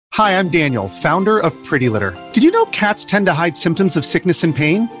Hi, I'm Daniel, founder of Pretty Litter. Did you know cats tend to hide symptoms of sickness and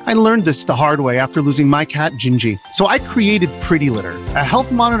pain? I learned this the hard way after losing my cat, Gingy. So I created Pretty Litter, a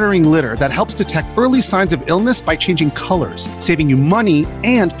health monitoring litter that helps detect early signs of illness by changing colors, saving you money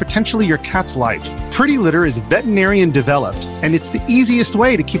and potentially your cat's life. Pretty Litter is veterinarian developed, and it's the easiest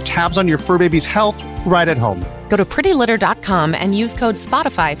way to keep tabs on your fur baby's health right at home. Go to prettylitter.com and use code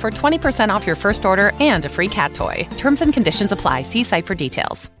SPOTIFY for 20% off your first order and a free cat toy. Terms and conditions apply. See site for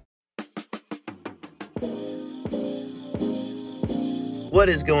details. What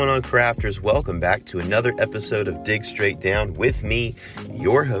is going on, crafters? Welcome back to another episode of Dig Straight Down with me,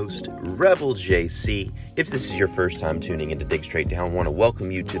 your host, Rebel JC. If this is your first time tuning into Dig Straight Down, I want to welcome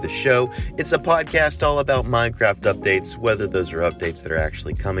you to the show. It's a podcast all about Minecraft updates, whether those are updates that are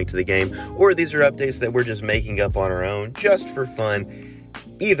actually coming to the game, or these are updates that we're just making up on our own, just for fun.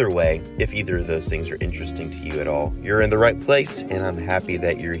 Either way, if either of those things are interesting to you at all, you're in the right place, and I'm happy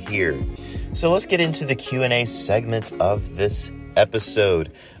that you're here. So let's get into the Q&A segment of this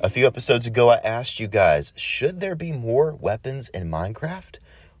episode. A few episodes ago, I asked you guys, should there be more weapons in Minecraft?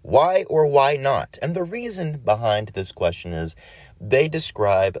 Why or why not? And the reason behind this question is they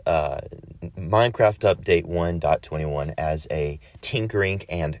describe Minecraft Update 1.21 as a tinkering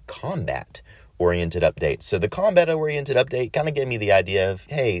and combat-oriented update. So the combat-oriented update kind of gave me the idea of,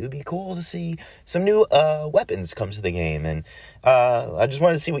 hey, it would be cool to see some new weapons come to the game. And I just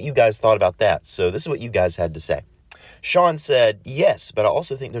wanted to see what you guys thought about that. So this is what you guys had to say. Sean said, yes, but I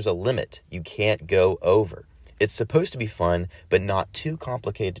also think there's a limit you can't go over. It's supposed to be fun, but not too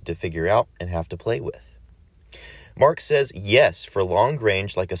complicated to figure out and have to play with. Mark says, yes, for long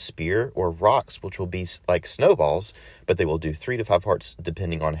range like a spear or rocks, which will be like snowballs, but they will do 3 to 5 hearts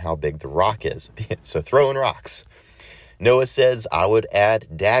depending on how big the rock is. So throwing rocks. Noah says, I would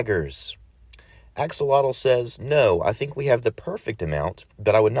add daggers. Axolotl says, no, I think we have the perfect amount,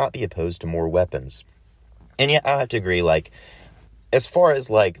 but I would not be opposed to more weapons. And yeah, I have to agree, like, as far as,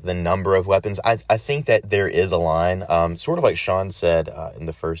 like, the number of weapons, I think that there is a line, sort of like Sean said in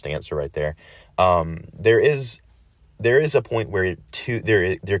the first answer right there. There is a point where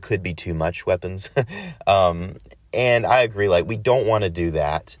there could be too much weapons. And I agree, like, we don't want to do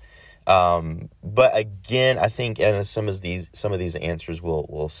that. But again, I think, and some of these answers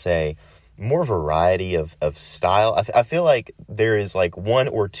will say, more variety of style. I feel like there is like 1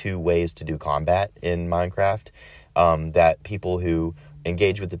 or 2 ways to do combat in Minecraft that people who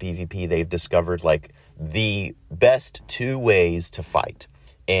engage with the PvP, they've discovered like the best 2 ways to fight.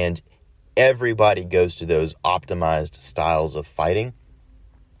 And everybody goes to those optimized styles of fighting.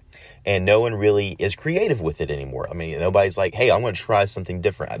 And no one really is creative with it anymore. I mean, nobody's like, hey, I'm going to try something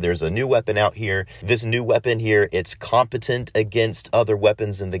different. There's a new weapon out here. This new weapon here, it's competent against other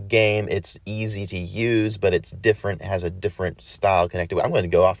weapons in the game. It's easy to use, but it's different, has a different style connected. I'm going to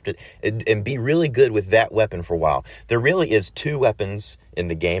go off to and be really good with that weapon for a while. There really is 2 weapons in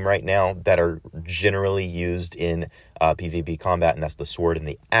the game right now that are generally used in PvP combat, and that's the sword and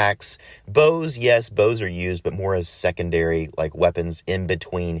the axe. Bows, yes, bows are used, but more as secondary like weapons in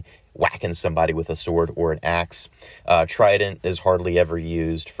between whacking somebody with a sword or an axe. Trident is hardly ever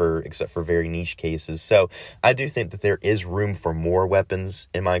used except for very niche cases. So I do think that there is room for more weapons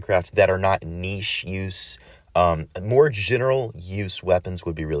in Minecraft that are not niche use. More general use weapons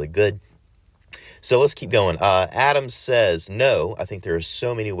would be really good. So let's keep going. Adam says, no, I think there are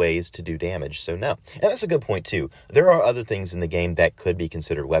so many ways to do damage, so no. And that's a good point, too. There are other things in the game that could be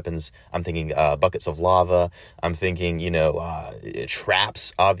considered weapons. I'm thinking buckets of lava. I'm thinking,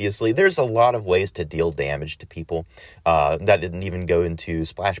 traps, obviously. There's a lot of ways to deal damage to people that didn't even go into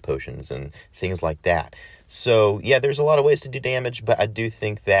splash potions and things like that. So, yeah, there's a lot of ways to do damage, but I do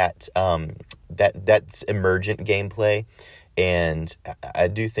think that that's emergent gameplay, and I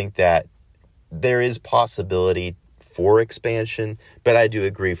do think that there is possibility for expansion, but I do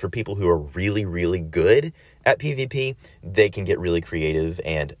agree for people who are really, really good at PvP, they can get really creative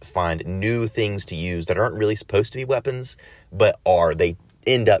and find new things to use that aren't really supposed to be weapons, but they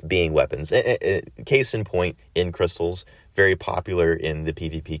end up being weapons. Case in point, End Crystals, very popular in the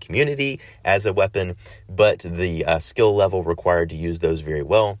PvP community as a weapon, but the skill level required to use those very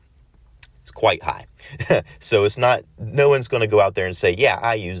well is quite high. So no one's going to go out there and say, yeah,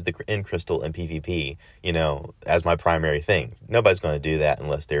 I use the End Crystal in PvP, as my primary thing. Nobody's going to do that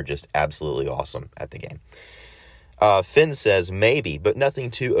unless they're just absolutely awesome at the game. Finn says, maybe, but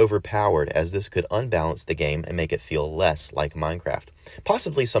nothing too overpowered, as this could unbalance the game and make it feel less like Minecraft.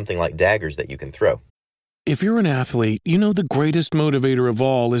 Possibly something like daggers that you can throw. If you're an athlete, you know the greatest motivator of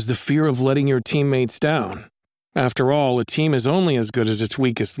all is the fear of letting your teammates down. After all, a team is only as good as its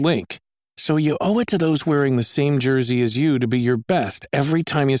weakest link. So you owe it to those wearing the same jersey as you to be your best every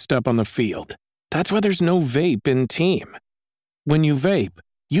time you step on the field. That's why there's no vape in team. When you vape,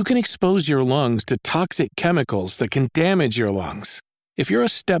 you can expose your lungs to toxic chemicals that can damage your lungs. If you're a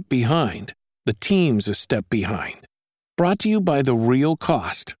step behind, the team's a step behind. Brought to you by The Real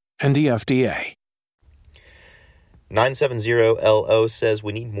Cost and the FDA. 970LO says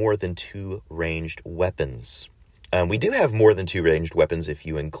we need more than 2 ranged weapons. We do have more than 2 ranged weapons if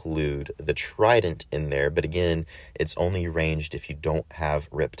you include the Trident in there, but again, it's only ranged if you don't have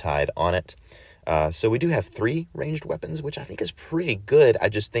Riptide on it. So we do have 3 ranged weapons, which I think is pretty good. I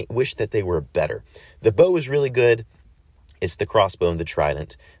just wish that they were better. The bow is really good. It's the crossbow and the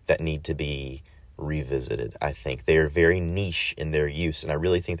Trident that need to be revisited, I think. They are very niche in their use, and I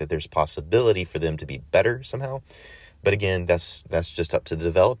really think that there's possibility for them to be better somehow. But again, that's just up to the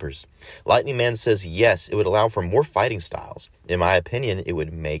developers. Lightning Man says, yes, it would allow for more fighting styles. In my opinion, it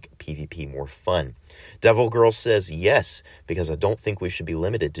would make PvP more fun. Devil Girl says, yes, because I don't think we should be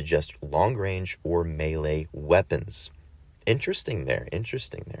limited to just long range or melee weapons. Interesting there.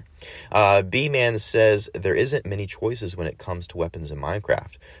 B-Man says, there isn't many choices when it comes to weapons in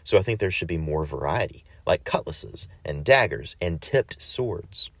Minecraft, so I think there should be more variety, like cutlasses and daggers and tipped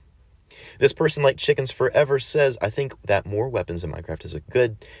swords. This person, like Chickens Forever, says, I think that more weapons in Minecraft is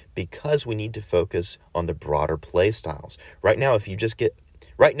good because we need to focus on the broader play styles. Right now, you just get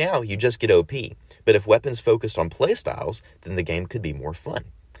OP, but if weapons focused on play styles, then the game could be more fun.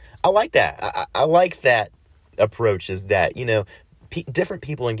 I like that. I like that approach, is that, different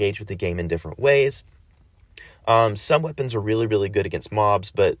people engage with the game in different ways. Some weapons are really, really good against mobs,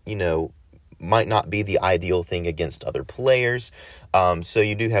 but, might not be the ideal thing against other players. So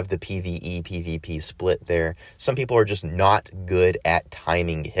you do have the PvE, PvP split there. Some people are just not good at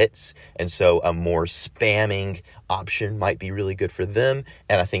timing hits, and so a more spamming option might be really good for them,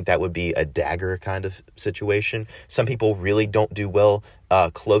 and I think that would be a dagger kind of situation. Some people really don't do well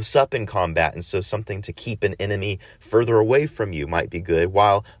close up in combat, and so something to keep an enemy further away from you might be good,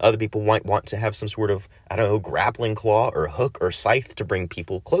 while other people might want to have some sort of, grappling claw or hook or scythe to bring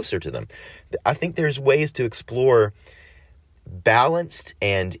people closer to them. I think there's ways to explore balanced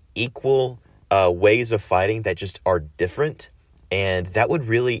and equal ways of fighting that just are different, and that would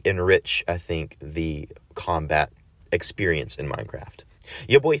really enrich, I think, the combat experience in Minecraft.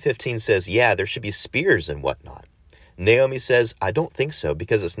 YoBoy15 says, yeah, there should be spears and whatnot. Naomi says, I don't think so,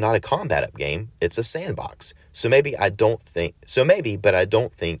 because it's not a combat up game, it's a sandbox. But I don't think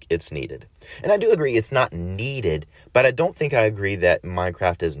it's needed. And I do agree it's not needed, but I don't think I agree that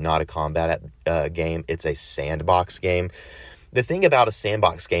Minecraft is not a combat game, it's a sandbox game. The thing about a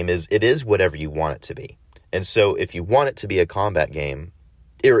sandbox game is it is whatever you want it to be. And so if you want it to be a combat game,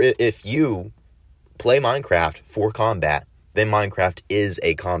 or if you play Minecraft for combat, then Minecraft is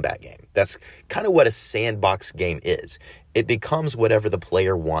a combat game. That's kind of what a sandbox game is. It becomes whatever the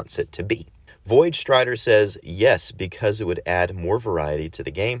player wants it to be. Void Strider says, yes, because it would add more variety to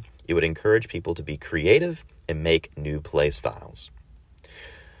the game. It would encourage people to be creative and make new play styles.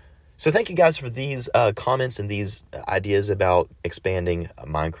 So thank you guys for these comments and these ideas about expanding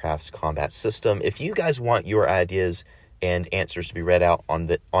Minecraft's combat system. If you guys want your ideas and answers to be read out on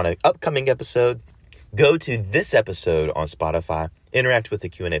an upcoming episode, go to this episode on Spotify, interact with the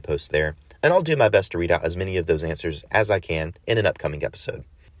Q&A post there, and I'll do my best to read out as many of those answers as I can in an upcoming episode.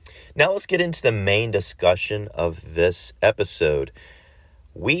 Now let's get into the main discussion of this episode.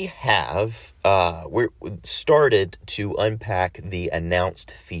 We have we're started to unpack the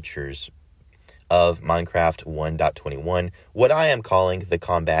announced features of Minecraft 1.21, what I am calling the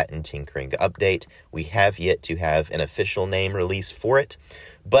Combat and Tinkering Update. We have yet to have an official name release for it,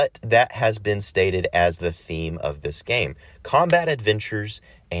 but that has been stated as the theme of this game: combat adventures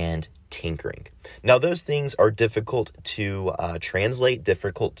and tinkering. Now, those things are difficult to translate,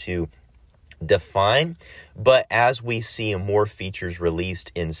 difficult to define, but as we see more features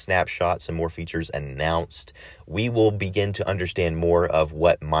released in snapshots and more features announced, we will begin to understand more of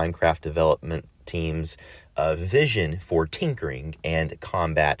what Minecraft development team's vision for tinkering and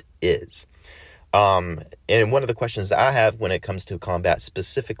combat is. And one of the questions that I have when it comes to combat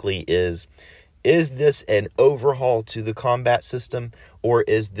specifically is this an overhaul to the combat system, or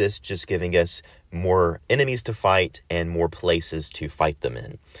is this just giving us more enemies to fight and more places to fight them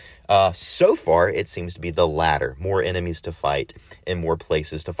in? So far, it seems to be the latter: more enemies to fight and more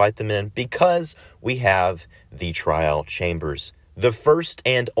places to fight them in, because we have the trial chambers, the first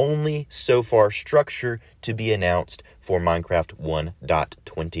and only so far structure to be announced for Minecraft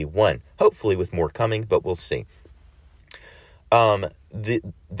 1.21. Hopefully with more coming, but we'll see.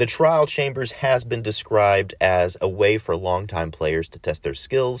 The trial chambers has been described as a way for longtime players to test their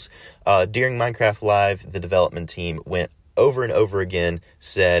skills. During Minecraft Live, the development team went over and over again,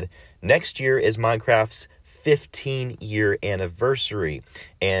 said, next year is Minecraft's 15-year anniversary,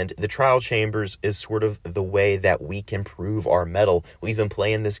 and the trial chambers is sort of the way that we can prove our mettle. We've been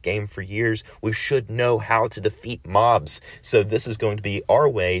playing this game for years. We should know how to defeat mobs. So this is going to be our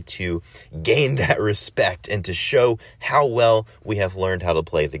way to gain that respect and to show how well we have learned how to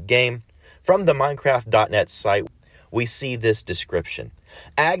play the game. From the Minecraft.net site, we see this description.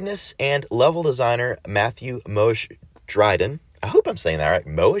 Agnes and level designer Matthew Moesh Dryden, I hope I'm saying that right,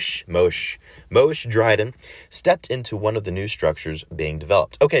 Moesh Dryden, stepped into one of the new structures being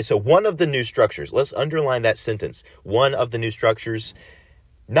developed. Okay, so one of the new structures, let's underline that sentence. One of the new structures,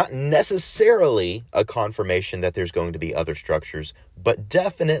 not necessarily a confirmation that there's going to be other structures, but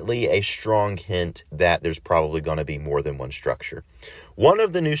definitely a strong hint that there's probably going to be more than one structure. One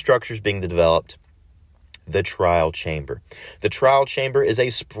of the new structures being developed, the trial chamber. The trial chamber is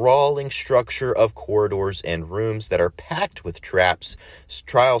a sprawling structure of corridors and rooms that are packed with traps,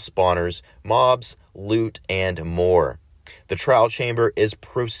 trial spawners, mobs, loot, and more. The trial chamber is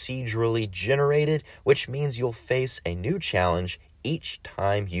procedurally generated, which means you'll face a new challenge each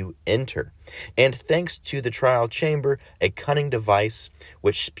time you enter. And thanks to the trial chamber, a cunning device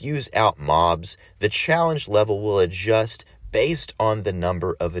which spews out mobs, the challenge level will adjust based on the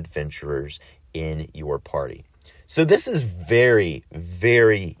number of adventurers in your party. So this is very,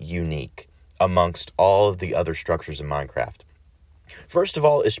 very unique amongst all of the other structures in Minecraft. First of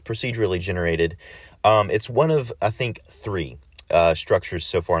all, it's procedurally generated. It's one of, I think, 3 structures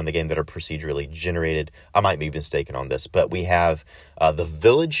so far in the game that are procedurally generated. I might be mistaken on this, but we have the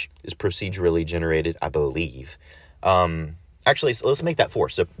village is procedurally generated, I believe. Actually, so let's make that 4.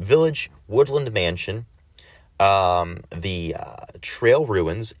 So village, woodland mansion, the trail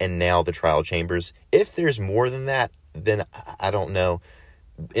ruins, and now the trial chambers. If there's more than that, then I don't know.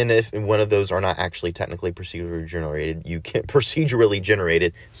 And if one of those are not actually technically procedurally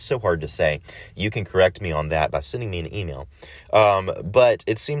generated, so hard to say. You can correct me on that by sending me an email. But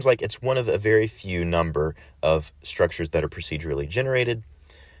it seems like it's one of a very few number of structures that are procedurally generated.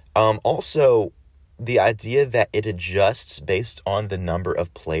 Also, the idea that it adjusts based on the number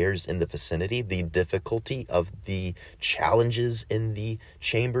of players in the vicinity, the difficulty of the challenges in the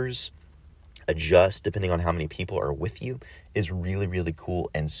chambers adjust depending on how many people are with you, is really, really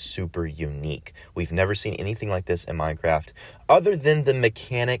cool and super unique. We've never seen anything like this in Minecraft, other than the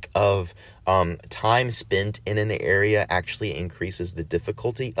mechanic of time spent in an area actually increases the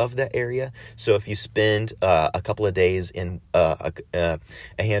difficulty of that area. So if you spend a couple of days in a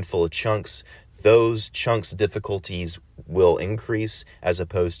handful of chunks, those chunks' difficulties will increase, as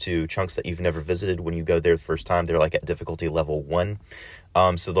opposed to chunks that you've never visited. When you go there the first time, they're like at difficulty level 1.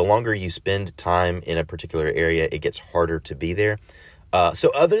 So the longer you spend time in a particular area, it gets harder to be there.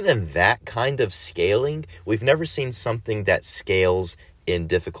 So other than that kind of scaling, we've never seen something that scales in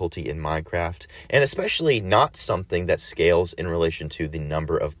difficulty in Minecraft, and especially not something that scales in relation to the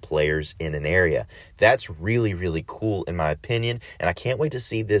number of players in an area. That's really, really cool in my opinion, and I can't wait to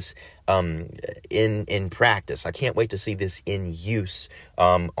see this in practice. I can't wait to see this in use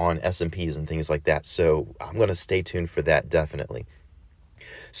on SMPs and things like that. So I'm going to stay tuned for that, definitely.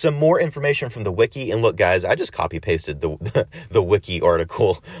 Some more information from the wiki, and look guys, I just copy pasted the wiki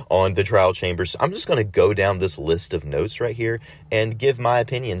article on the trial chambers. I'm just going to go down this list of notes right here and give my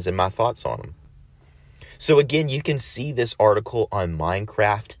opinions and my thoughts on them. So again, you can see this article on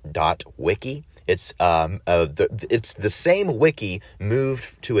Minecraft.wiki. It's the same wiki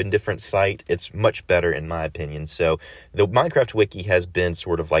moved to a different site. It's much better in my opinion. So the Minecraft wiki has been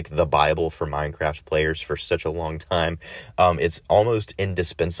sort of like the Bible for Minecraft players for such a long time. It's almost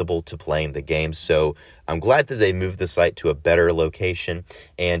indispensable to playing the game. So I'm glad that they moved the site to a better location.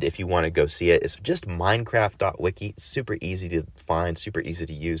 And if you want to go see it, it's just Minecraft.wiki. It's super easy to find, super easy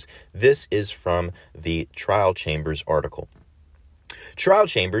to use. This is from the Trial Chambers article. Trial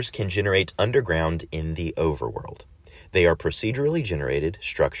chambers can generate underground in the overworld. They are procedurally generated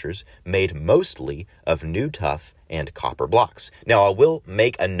structures made mostly of new tuff and copper blocks. Now, I will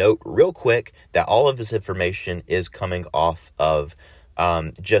make a note real quick that all of this information is coming off of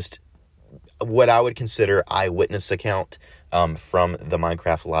just what I would consider eyewitness account from the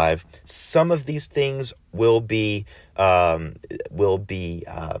Minecraft Live. Some of these things will be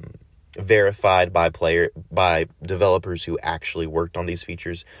verified by developers who actually worked on these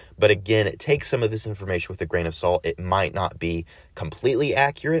features. But again, take some of this information with a grain of salt. It might not be completely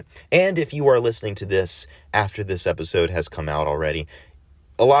accurate. And if you are listening to this after this episode has come out already,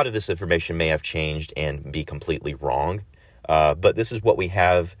 a lot of this information may have changed and be completely wrong. But this is what we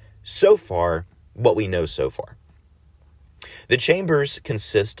have so far, what we know so far. The chambers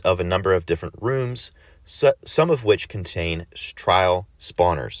consist of a number of different rooms, some of which contain trial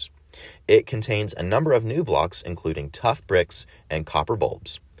spawners. It contains a number of new blocks, including tough bricks and copper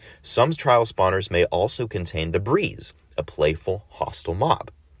bulbs. Some trial spawners may also contain the Breeze, a playful, hostile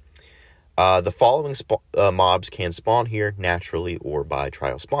mob. The following mobs can spawn here naturally or by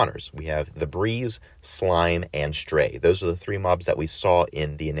trial spawners. We have the Breeze, Slime, and Stray. Those are the 3 mobs that we saw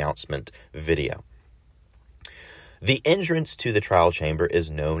in the announcement video. The entrance to the trial chamber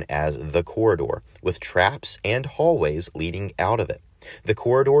is known as the corridor, with traps and hallways leading out of it. The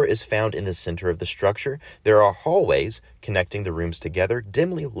corridor is found in the center of the structure. There are hallways connecting the rooms together,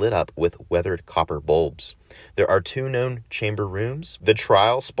 dimly lit up with weathered copper bulbs. There are 2 known chamber rooms, the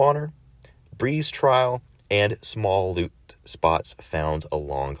trial spawner, Breeze trial, and small loot spots found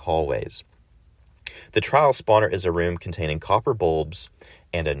along hallways. The trial spawner is a room containing copper bulbs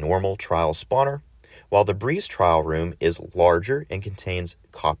and a normal trial spawner, while the Breeze trial room is larger and contains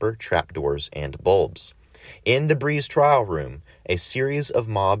copper trapdoors and bulbs. In the Breeze trial room, a series of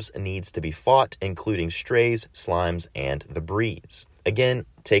mobs needs to be fought, including strays, slimes, and the Breeze. Again,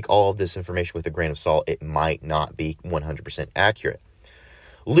 take all of this information with a grain of salt. It might not be 100% accurate.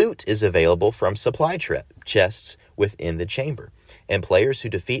 Loot is available from supply chests within the chamber, and players who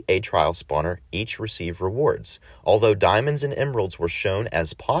defeat a trial spawner each receive rewards. Although diamonds and emeralds were shown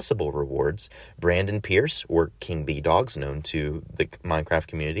as possible rewards, Brandon Pierce, or King B Dogs, known to the Minecraft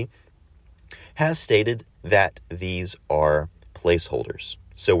community, has stated that these are placeholders.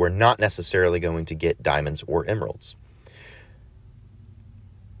 So we're not necessarily going to get diamonds or emeralds.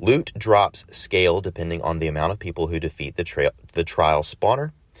 Loot drops scale depending on the amount of people who defeat the trial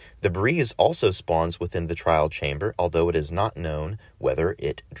spawner. The Breeze also spawns within the trial chamber, although it is not known whether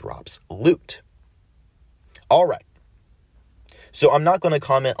it drops loot. All right. So I'm not going to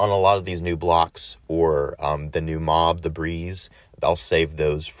comment on a lot of these new blocks or the new mob, the Breeze. I'll save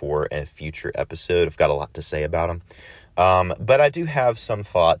those for a future episode. I've got a lot to say about them. But I do have some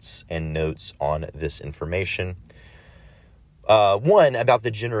thoughts and notes on this information. One, about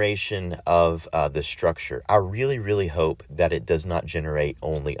the generation of the structure. I really, really hope that it does not generate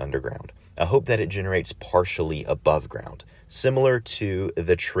only underground. I hope that it generates partially above ground, similar to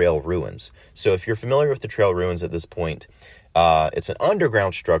the Trail Ruins. So if you're familiar with the Trail Ruins at this point, it's an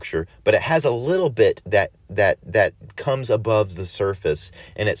underground structure, but it has a little bit that comes above the surface,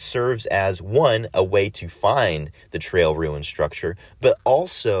 and it serves as, one, a way to find the Trail Ruin structure, but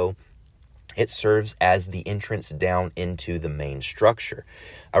also it serves as the entrance down into the main structure.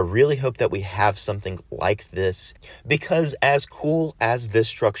 I really hope that we have something like this, because as cool as this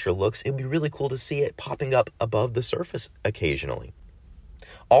structure looks, it'd be really cool to see it popping up above the surface occasionally.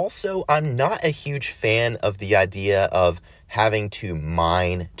 Also, I'm not a huge fan of the idea of having to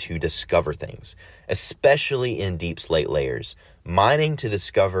mine to discover things, especially in deep slate layers. Mining to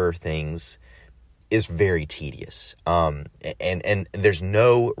discover things is very tedious. And there's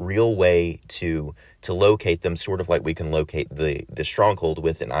no real way to locate them, sort of like we can locate the stronghold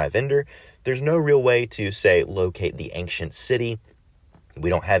with an Eye of Ender. There's no real way to, say, locate the ancient city. We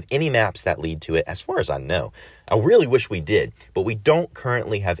don't have any maps that lead to it, as far as I know. I really wish we did, but we don't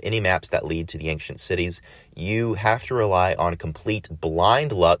currently have any maps that lead to the ancient cities. You have to rely on complete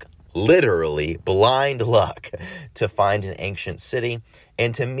blind luck, literally blind luck, to find an ancient city.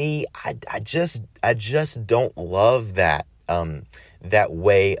 And to me, I just don't love that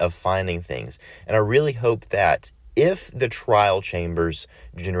way of finding things. And I really hope that if the trial chambers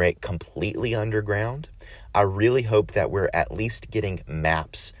generate completely underground, I really hope that we're at least getting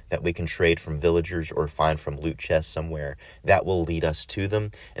maps that we can trade from villagers or find from loot chests somewhere that will lead us to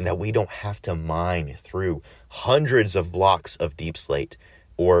them, and that we don't have to mine through hundreds of blocks of deep slate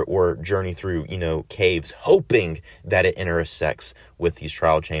or journey through, caves, hoping that it intersects with these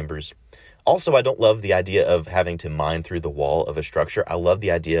trial chambers. Also, I don't love the idea of having to mine through the wall of a structure. I love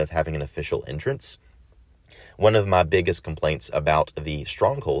the idea of having an official entrance. One of my biggest complaints about the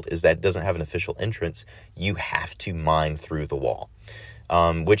stronghold is that it doesn't have an official entrance. You have to mine through the wall,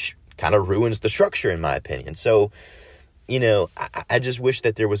 which kind of ruins the structure, in my opinion. So, I just wish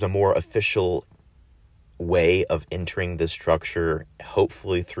that there was a more official way of entering this structure,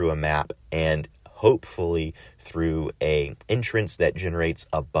 hopefully through a map and hopefully through a entrance that generates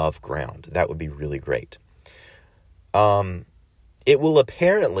above ground. That would be really great. It will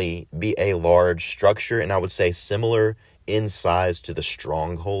apparently be a large structure, and I would say similar in size to the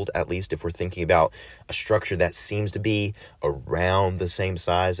stronghold, at least if we're thinking about a structure that seems to be around the same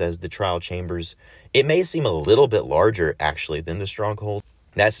size as the trial chambers. It may seem a little bit larger, actually, than the stronghold.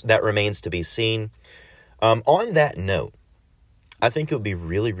 That remains to be seen. On that note, I think it would be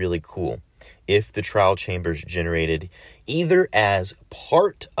really, really cool if the trial chambers generated either as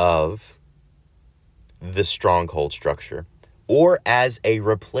part of the stronghold structure or as a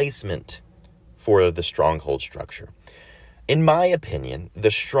replacement for the stronghold structure. In my opinion,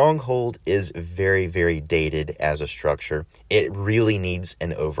 the stronghold is very, very dated as a structure. It really needs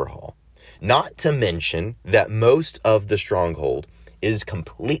an overhaul. Not to mention that most of the stronghold is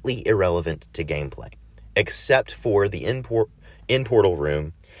completely irrelevant to gameplay, except for the in-portal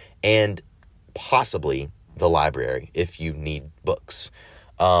room and possibly the library if you need books.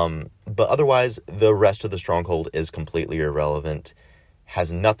 But otherwise, the rest of the stronghold is completely irrelevant,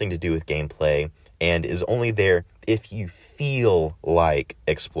 has nothing to do with gameplay, and is only there if you feel like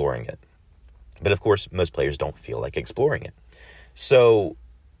exploring it. But of course, most players don't feel like exploring it. So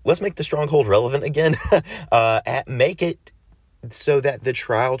let's make the stronghold relevant again. Make it so that the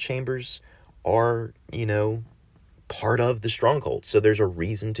trial chambers are, part of the stronghold. So there's a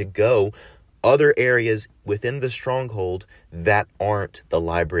reason to go other areas within the stronghold that aren't the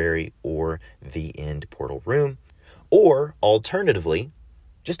library or the end portal room. Or alternatively,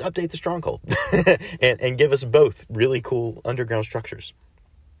 just update the stronghold and give us both really cool underground structures.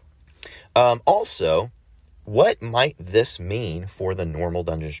 Also, what might this mean for the normal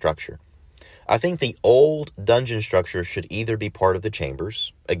dungeon structure? I think the old dungeon structure should either be part of the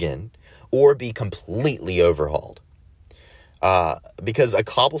chambers, again, or be completely overhauled. Because a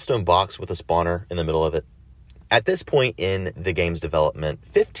cobblestone box with a spawner in the middle of it, at this point in the game's development,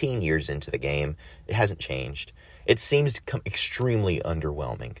 15 years into the game, it hasn't changed. It seems extremely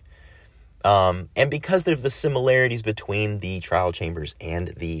underwhelming. And because of the similarities between the trial chambers and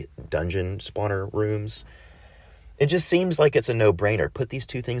the dungeon spawner rooms, it just seems like it's a no-brainer. Put these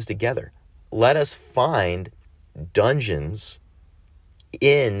two things together. Let us find dungeons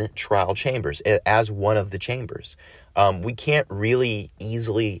in trial chambers as one of the chambers. We can't really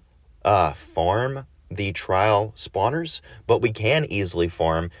easily farm the trial spawners, but we can easily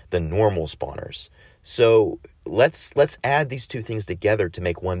farm the normal spawners. So let's add these two things together to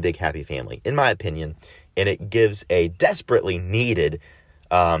make one big happy family, in my opinion, and it gives a desperately needed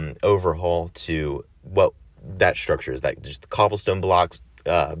overhaul to what that structure is. That just the cobblestone blocks,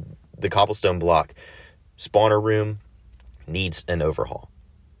 the cobblestone block spawner room needs an overhaul.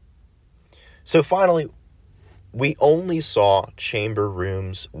 So finally, we only saw chamber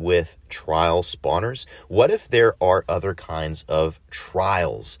rooms with trial spawners. What if there are other kinds of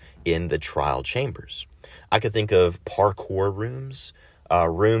trials in the trial chambers? I could think of parkour rooms,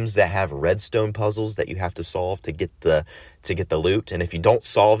 rooms that have redstone puzzles that you have to solve to get the loot. And if you don't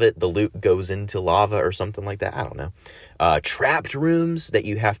solve it, the loot goes into lava or something like that. I don't know. Trapped rooms that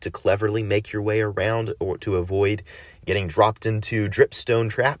you have to cleverly make your way around or to avoid getting dropped into dripstone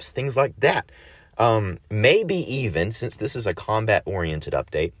traps, things like that. Maybe even, since this is a combat-oriented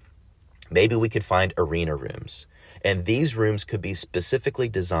update, maybe we could find arena rooms. And these rooms could be specifically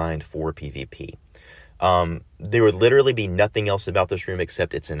designed for PvP. There would literally be nothing else about this room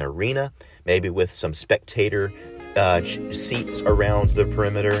except it's an arena, maybe with some spectator seats around the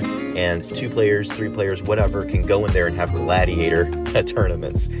perimeter, and 2 players, 3 players, whatever, can go in there and have gladiator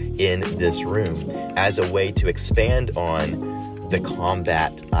tournaments in this room as a way to expand on the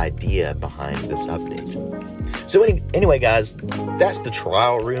combat idea behind this update. So anyway, guys, that's the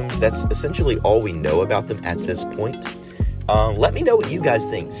trial rooms. That's essentially all we know about them at this point. Let me know what you guys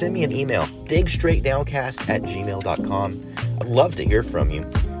think. Send me an email, digstraightdowncast@gmail.com. I'd love to hear from you.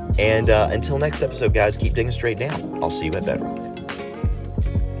 And until next episode, guys, keep digging straight down. I'll see you at Bedrock.